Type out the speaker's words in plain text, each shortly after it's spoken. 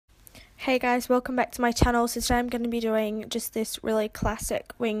Hey guys, welcome back to my channel. So today I'm going to be doing just this really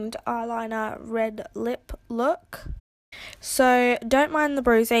classic winged eyeliner red lip look. So don't mind the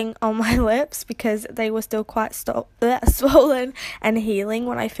bruising on my lips because they were still quite swollen and healing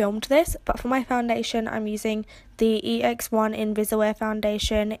when I filmed this. But for my foundation, I'm using the EX1 Invisiwear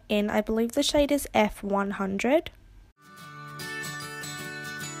foundation in, I believe the shade is F100.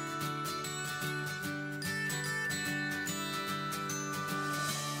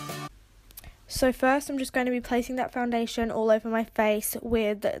 So first I'm just going to be placing that foundation all over my face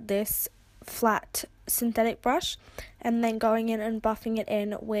with this flat synthetic brush and then going in and buffing it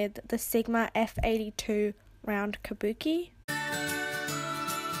in with the Sigma F82 round kabuki.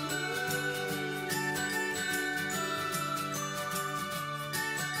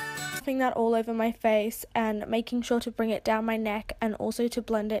 Buffing that all over my face and making sure to bring it down my neck and also to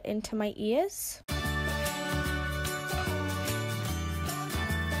blend it into my ears.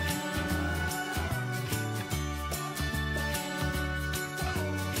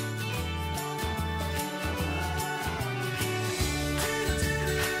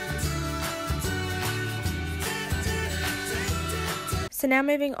 So now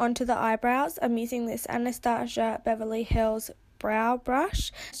moving on to the eyebrows, I'm using this Anastasia Beverly Hills brow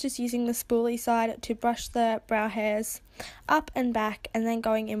brush. It's just using the spoolie side to brush the brow hairs up and back and then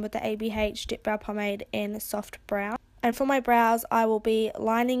going in with the ABH Dip Brow Pomade in soft brown. And for my brows, I will be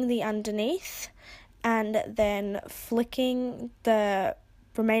lining the underneath and then flicking the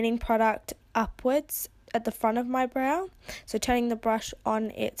remaining product upwards at the front of my brow, so turning the brush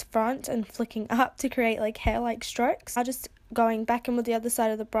on its front and flicking up to create like hair-like strokes. I'm just going back in with the other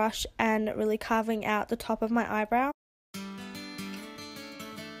side of the brush and really carving out the top of my eyebrow.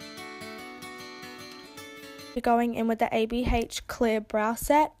 Going in with the ABH clear brow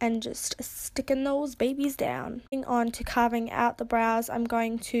set and just sticking those babies down. Moving on to carving out the brows, I'm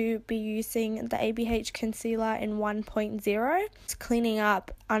going to be using the ABH concealer in 1.0. It's cleaning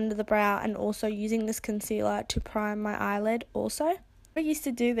up under the brow and also using this concealer to prime my eyelid also. I used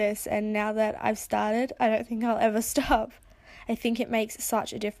to do this and now that I've started, I don't think I'll ever stop. I think it makes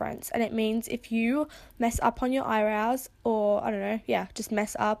such a difference, and it means if you mess up on your eyebrows or, I don't know, yeah, just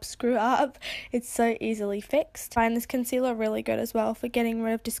mess up, screw up, it's so easily fixed. I find this concealer really good as well for getting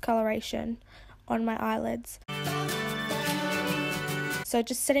rid of discoloration on my eyelids. So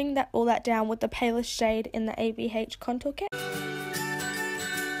just setting all that down with the palest shade in the ABH contour kit.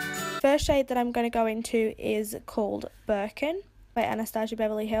 First shade that I'm going to go into is called Birkin by Anastasia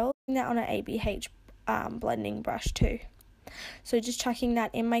Beverly Hills. I'm doing that on an ABH blending brush too. So just chucking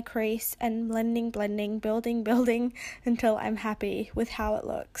that in my crease and blending, building until I'm happy with how it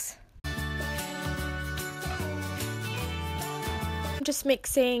looks. I'm just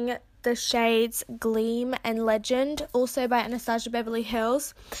mixing the shades Gleam and Legend, also by Anastasia Beverly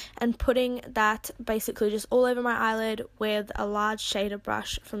Hills, and putting that basically just all over my eyelid with a large shader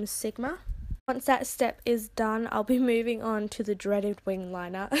brush from Sigma. Once that step is done, I'll be moving on to the dreaded wing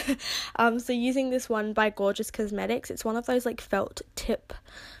liner. So using this one by Gorgeous Cosmetics. It's one of those like felt tip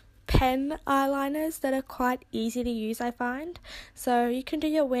pen eyeliners that are quite easy to use, I find. So you can do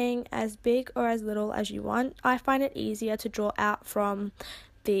your wing as big or as little as you want. I find it easier to draw out from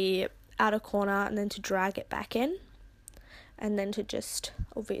the outer corner and then to drag it back in. And then to just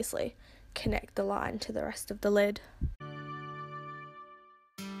obviously connect the line to the rest of the lid.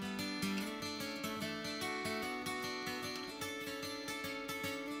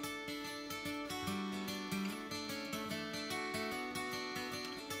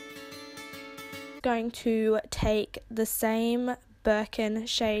 Going to take the same Birkin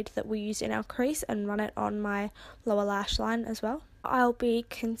shade that we used in our crease and run it on my lower lash line as well. I'll be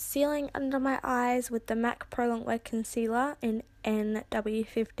concealing under my eyes with the MAC Pro Longwear Concealer in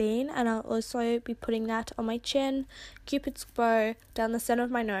NW15, and I'll also be putting that on my chin, Cupid's bow, down the center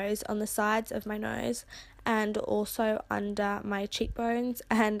of my nose, on the sides of my nose, and also under my cheekbones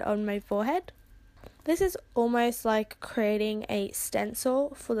and on my forehead. This is almost like creating a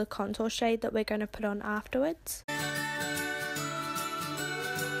stencil for the contour shade that we're going to put on afterwards.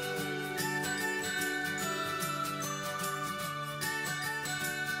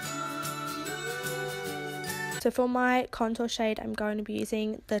 So for my contour shade, I'm going to be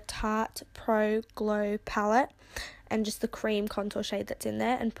using the Tarte Pro Glow palette and just the cream contour shade that's in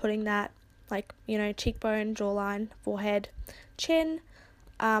there, and putting that like, you know, cheekbone, jawline, forehead, chin,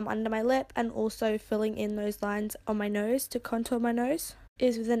 under my lip, and also filling in those lines on my nose to contour my nose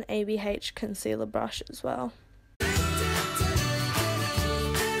is with an ABH concealer brush as well.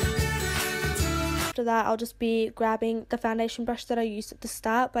 After that, I'll just be grabbing the foundation brush that I used at the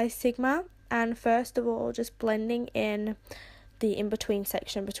start by Sigma, and first of all just blending in the in-between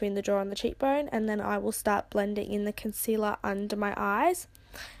section between the jaw and the cheekbone, and then I will start blending in the concealer under my eyes.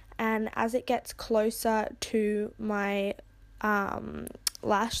 And as it gets closer to my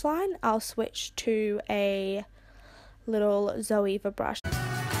lash line, I'll switch to a little ZOEVA brush.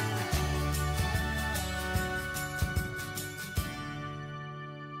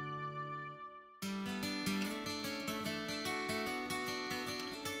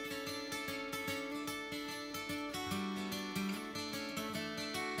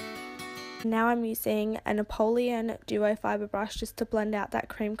 Now I'm using a Napoleon duo fiber brush just to blend out that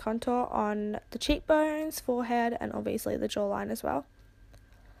cream contour on the cheekbones, forehead, and obviously the jawline as well.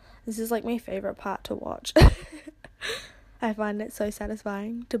 This is like my favourite part to watch. I find it so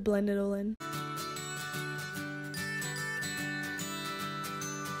satisfying to blend it all in.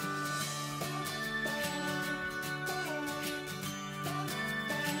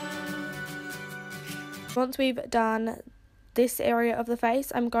 Once we've done this area of the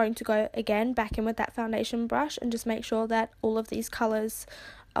face, I'm going to go again back in with that foundation brush and just make sure that all of these colours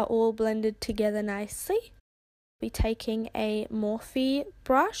are all blended together nicely. Be taking a Morphe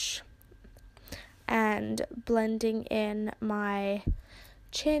brush and blending in my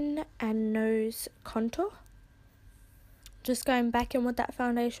chin and nose contour. Just going back in with that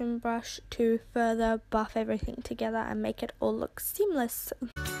foundation brush to further buff everything together and make it all look seamless.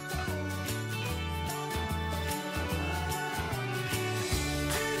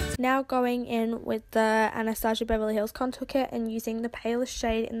 Now going in with the Anastasia Beverly Hills contour kit and using the palest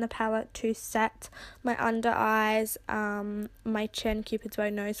shade in the palette to set my under eyes, my chin, cupid's bow,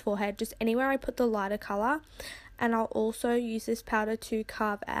 nose, forehead, just anywhere I put the lighter colour. And I'll also use this powder to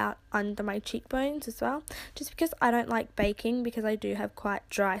carve out under my cheekbones as well, just because I don't like baking because I do have quite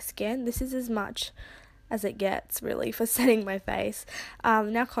dry skin. This is as much as it gets really for setting my face.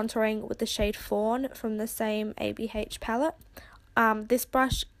 Now contouring with the shade Fawn from the same ABH palette. This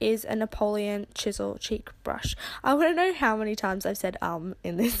brush is a Napoleon chisel cheek brush. I want to know how many times I've said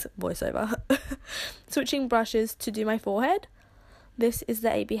in this voiceover. Switching brushes to do my forehead. This is the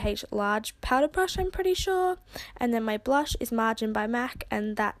ABH large powder brush, I'm pretty sure. And then my blush is Margin by MAC,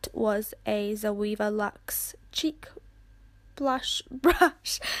 and that was a ZOEVA Luxe cheek blush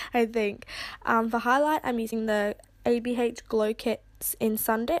brush, I think. For highlight, I'm using the ABH Glow Kit in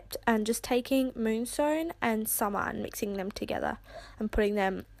Sun Dipped, and just taking Moonstone and Summer and mixing them together and putting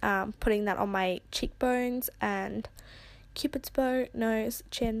that on my cheekbones and cupid's bow, nose,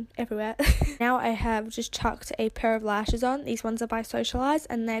 chin, everywhere. Now I have just chucked a pair of lashes on. These ones are by Socialize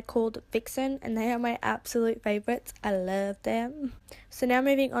and they're called Vixen, and they are my absolute favourites. I love them. So now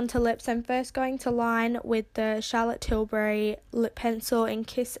moving on to lips, I'm first going to line with the Charlotte Tilbury lip pencil in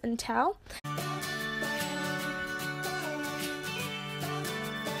Kiss and Tell.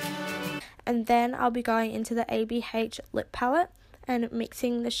 And then I'll be going into the ABH lip palette and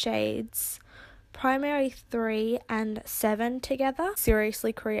mixing the shades Primary 3 and 7 together.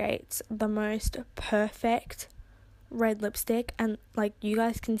 Seriously creates the most perfect red lipstick, and like you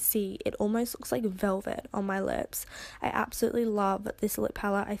guys can see, it almost looks like velvet on my lips. I absolutely love this lip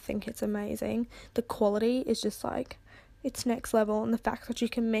palette. I think it's amazing. The quality is just like, it's next level, and the fact that you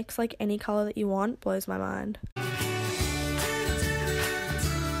can mix like any colour that you want blows my mind.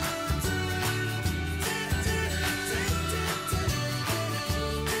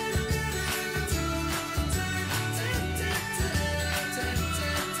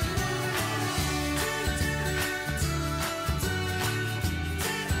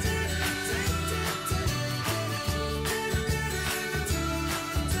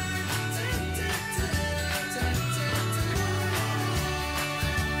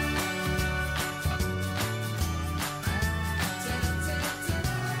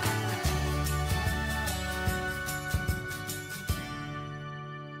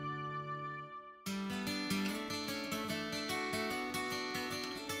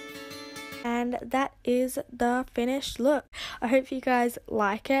 And that is the finished look. I hope you guys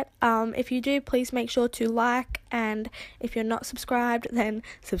like it. If you do, please make sure to like, and if you're not subscribed, then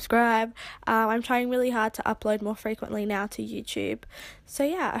subscribe. I'm trying really hard to upload more frequently now to YouTube. So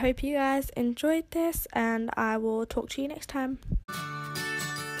yeah, I hope you guys enjoyed this, and I will talk to you next time.